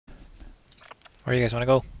Where do you guys want to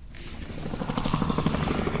go?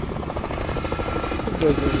 It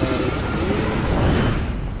doesn't matter to me.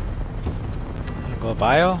 Wanna go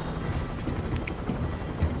bio?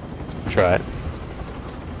 Try it.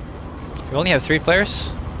 We only have 3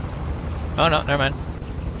 players? Oh no, never mind.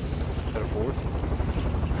 Got a fourth.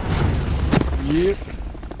 Yep.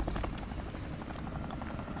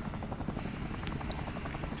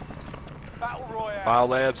 Bio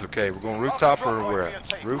labs. Okay, we're going rooftop or where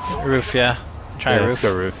at? Roof. Roof, yeah. Try Yeah, roof. let's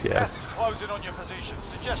go roof, yeah. Gas is closing on your position.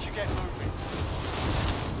 Suggest you get moving.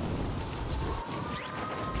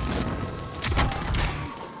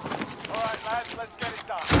 Alright lads, let's get it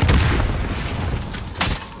done.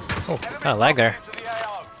 Oh, kind of lag there. Into the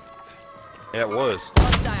AO. Yeah, it was.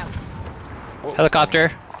 Hostile. What?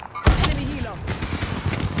 Helicopter. Enemy helo.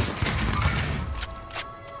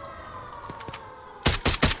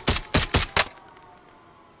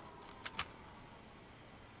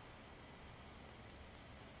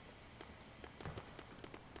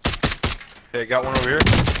 Okay, got one over here.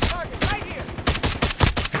 Target right here.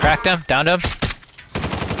 Cracked him, downed him.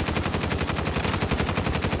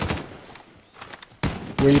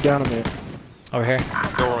 Where you down him at? Over here.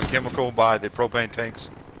 Door on chemical by the propane tanks.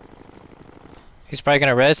 He's probably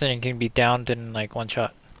gonna res and he can be downed in like 1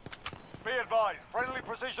 shot. Be advised, friendly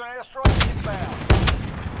precision airstrike inbound.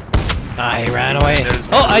 Ah, he ran away.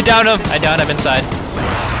 Oh, I downed him! I downed him inside.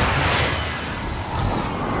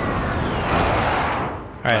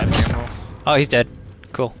 Alright. Oh, he's dead.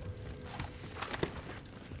 Cool.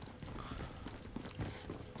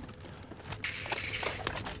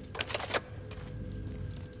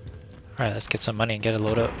 Alright, let's get some money and get a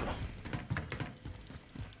load up.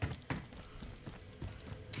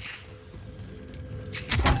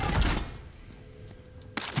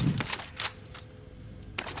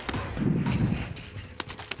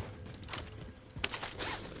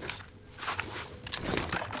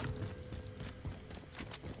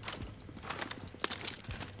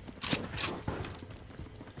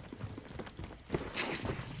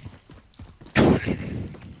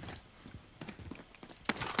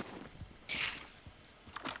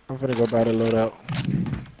 I'm gonna go buy the loadout.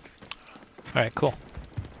 Alright, cool.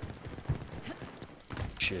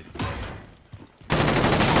 Shit. In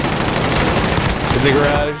the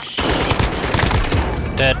garage.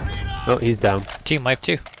 Dead. Oh, he's down. Team wipe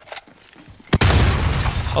too.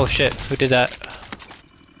 Oh shit, who did that?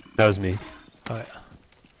 That was me. Alright,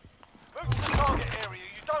 Move to the target area,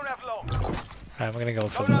 you don't have long. I'm gonna go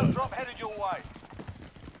for Loadout the... drop headed your way.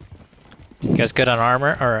 You guys good on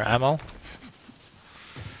armor or ammo?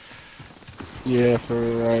 Yeah, for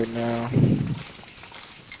right now.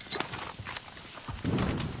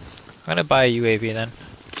 I'm gonna buy a UAV then.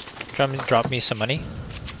 Drop me some money.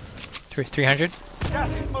 300? Gas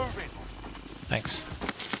is moving. Thanks.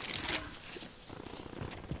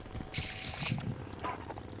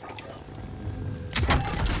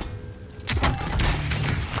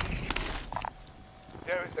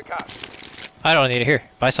 There is the cash. I don't need it here.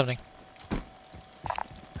 Buy something.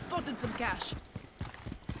 Spotted some cash.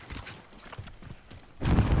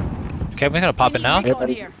 Okay, I'm gonna pop it now. Recon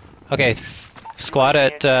here. Okay, squad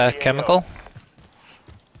at chemical.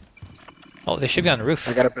 Oh, they should be on the roof.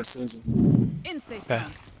 I got a precision. In safe Okay.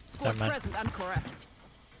 zone. Squad Never mind. present and correct.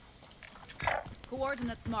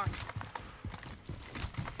 Coordinates marked.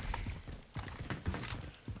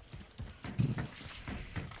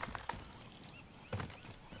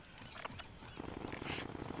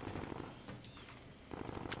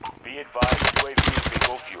 Be advised, UAV is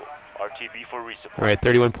bingo fuel. RTB for resupply. Alright,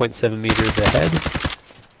 31.7 meters ahead.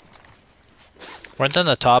 One's on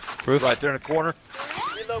the top roof. Right there in the corner.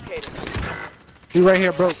 He right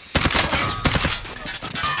here, bro.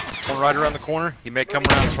 One right around the corner. He may come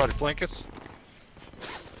around and try to flank us.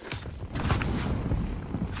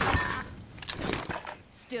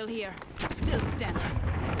 Still here. Still standing.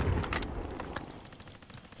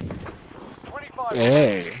 25.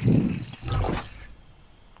 Hey.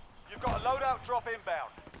 You've got a loadout drop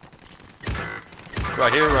inbound.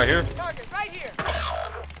 Right here, right here. Target right here.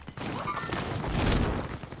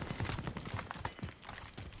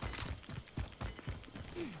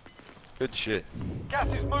 Good shit.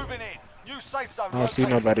 Gas is moving in. New safe zone. I don't see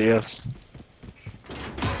located. nobody else.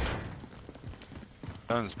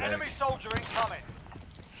 Guns, man. Enemy soldier incoming.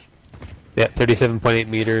 Yeah, 37.8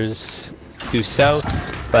 meters due south,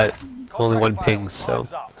 but only one Contract ping, failed. so.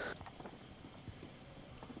 Time's up.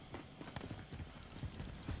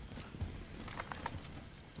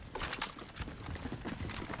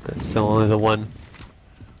 That's still only the one.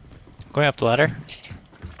 Going up the ladder.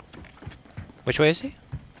 Which way is he?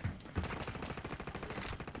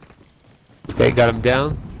 Okay, got him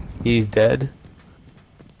down. He's dead.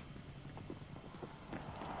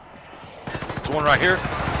 one right here.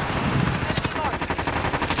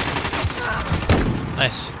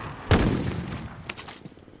 Nice.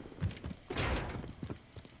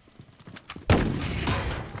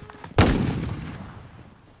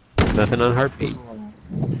 Nothing on heartbeat.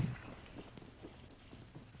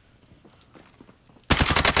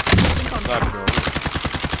 Sniper door.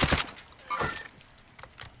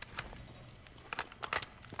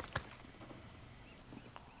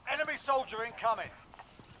 Enemy soldier incoming.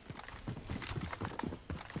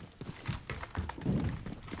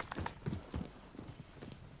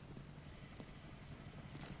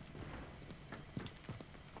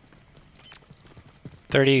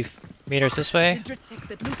 $30 meters this The way. Dritsik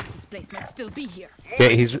that looted this place might still be here.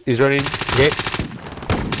 Okay, he's running. Okay.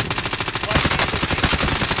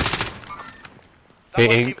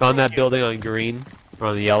 Okay, on that building on green, or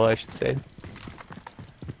on the yellow, I should say.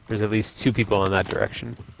 There's at least 2 people on that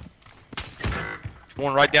direction.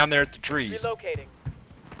 One right down there at the trees. Relocating.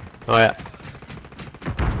 Oh yeah.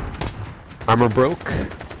 Armor broke.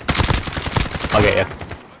 I'll get ya.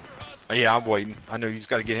 Yeah, I'm waiting. I know you just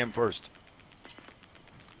got to get him first.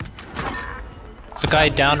 There's a guy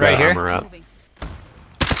down Got right here. armor up. Moving.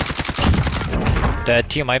 Dead.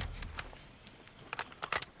 Team wipe.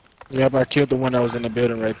 Yep, I killed the one that was in the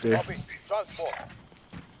building right there. Copy. Transport.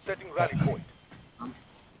 Setting rally point. I'm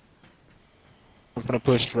gonna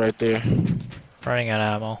push right there. Running out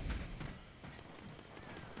of ammo.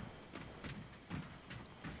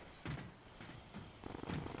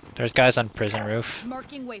 There's guys on prison roof.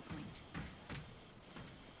 Marking waypoint.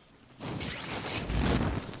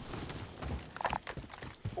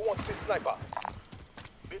 Who wants this sniper?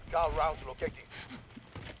 Mid-car rounds locating.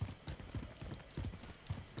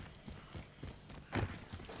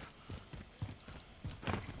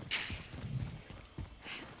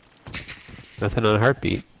 Nothing on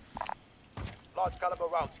heartbeat. Large caliber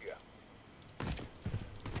rounds here.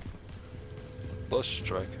 Plus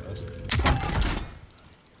strike us.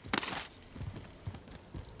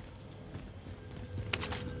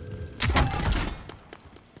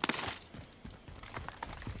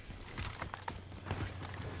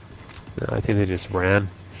 No, I think they just ran.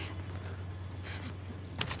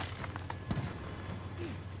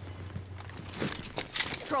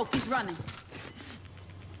 Trophies running.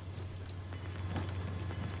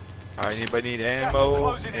 Alright, anybody need Gas ammo?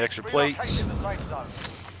 closing Any in. extra plates? Relocating the safe zone.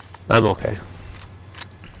 I'm okay.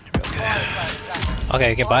 Okay,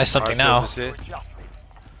 you can buy something now. Adjusted.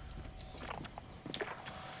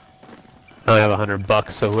 I only have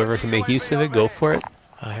 $100, so whoever can make use of it, go for it.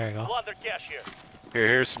 Oh, here we go. Plunder cash here.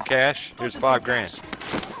 Here's some cash. Here's 5 grand.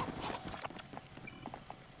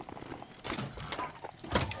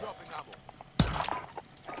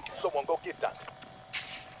 Someone go get that.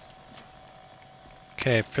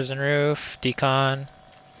 Okay, prison roof, decon.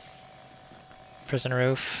 Prison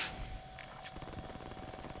roof.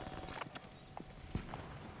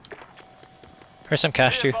 Here's some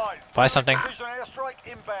cash too. Buy something. Precision airstrike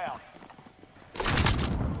inbound.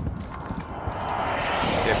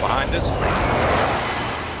 Get behind us.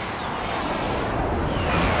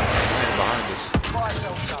 Man behind us. Fire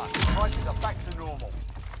cell done. Prices are back to normal.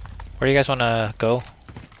 Where do you guys want to go?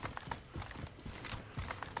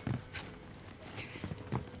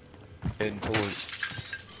 Heading towards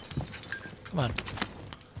Come on.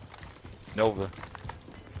 Nova.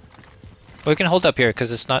 We can hold up here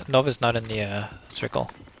because it's not Nova's not in the circle,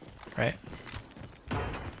 right?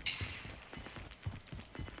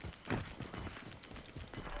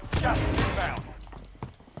 Gas inbound.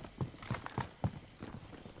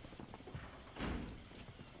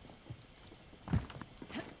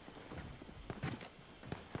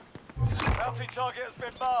 Bounty target has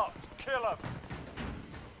been marked. Kill him.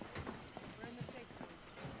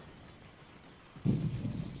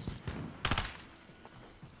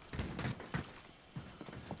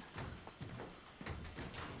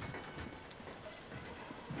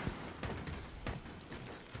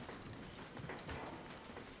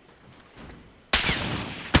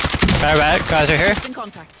 Alright, guys are here. In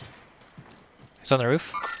contact. He's on the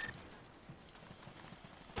roof.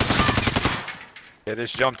 Yeah,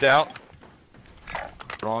 this jumped out.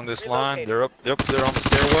 Along this line. They're up. Yep, they're on the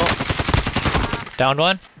stairwell. Down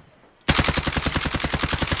one.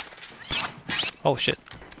 Oh shit.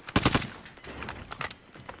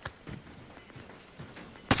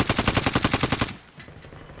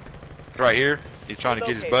 Right here. He's trying to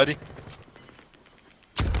get his buddy.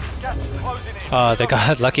 Gas is closing in. Oh, they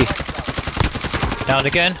got lucky. Down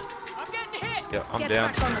again. I'm getting hit. Yeah, I'm Get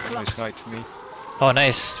down. back on the Somebody clock. sniped me. Oh,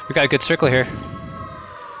 nice. We got a good circle here.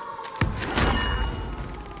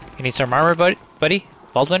 You need some armor, buddy?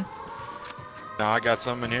 Baldwin? Now I got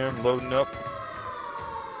some in here. I'm loading up.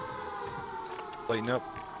 Lighten up.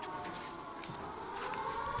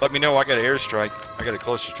 Let me know. I got an airstrike. I got a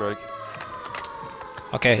cluster strike.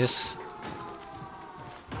 Okay, this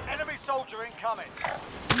Enemy soldier incoming.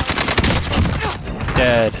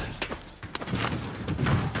 dead.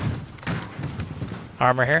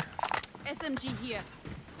 Armor here. SMG here.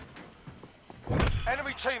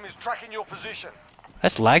 Enemy team is tracking your position.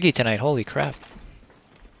 That's laggy tonight. Holy crap.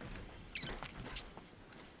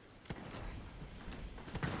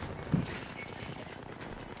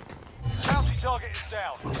 Bounty target is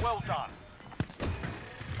down. Well done.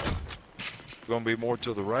 Gonna be more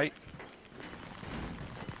to the right.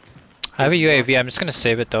 I have a UAV. I'm just gonna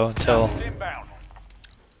save it though until. Gas is inbound.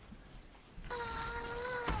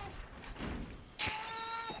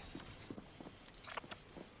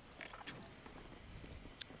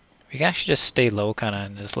 We can actually just stay low, kind of,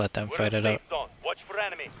 and just let them We're fight in it safe out. zone. Watch for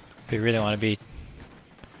enemy. If we really want to be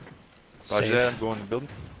Roger safe. that. I'm going to the building.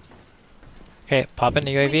 Okay, pop in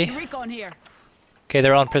the UAV. Recon here. Okay,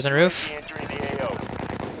 they're on prison roof. Entering the AO.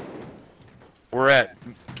 Where at?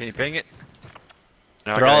 Can you ping it?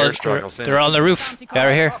 No, I They're got all an airstrike. I'll send they're it. on the roof. Got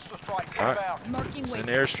her here. Cluster strike Alright. inbound. Marking Send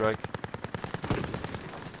way. an airstrike. To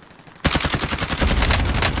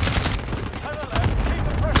the left. Keep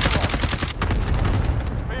the pressure on.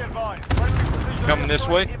 Be advised. Friendly precision Coming this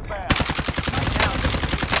way? inbound.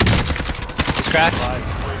 It's cracked.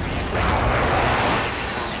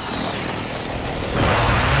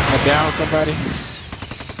 I down somebody.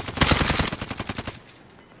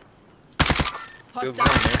 Good Hostile.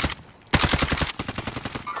 one there.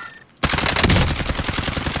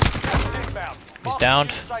 Gas is inbound. He's Marking downed.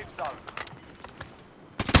 the safe zone.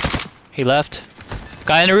 He left.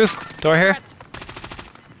 Guy in the roof. Door here. Threat.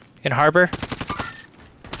 In harbor.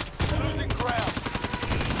 Losing ground.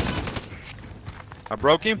 I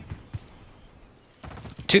broke him.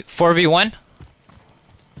 4v1.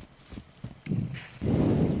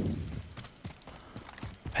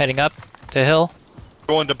 Heading up the hill.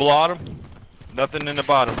 Going to bottom. Nothing in the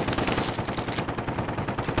bottom.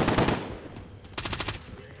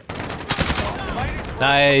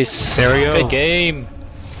 Nice. There we go. Good game.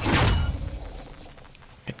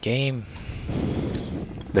 Good game.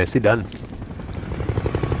 Nicely done.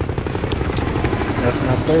 That's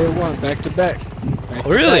my third one, back to back. Back to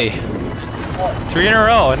Really? back. 3 in a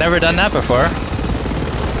row. I've never done that before.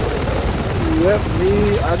 Yep,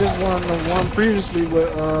 me. I just won the one previously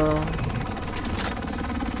with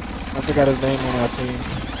I forgot his name on our team.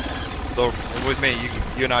 So with me,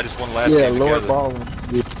 you and I just won last Yeah, game Lord together. Baldwin.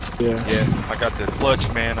 Yeah. Yeah, I got the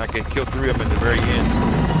clutch, man. I could kill 3 of them at the very end.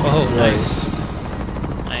 Oh, nice.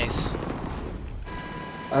 Nice.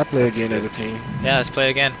 I play again as a team. Yeah, let's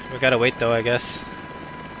play again. We gotta wait though, I guess.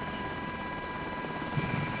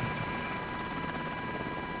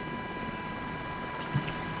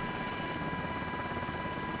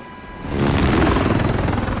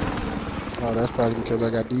 Oh, that's probably because I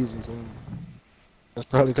got these ones on. That's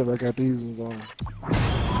probably because I got these ones on.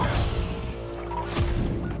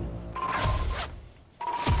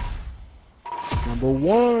 Number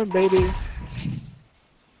 1, baby.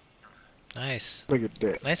 Nice. Look at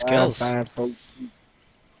that. Nice kills. 5, 4, 2.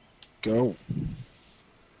 Go.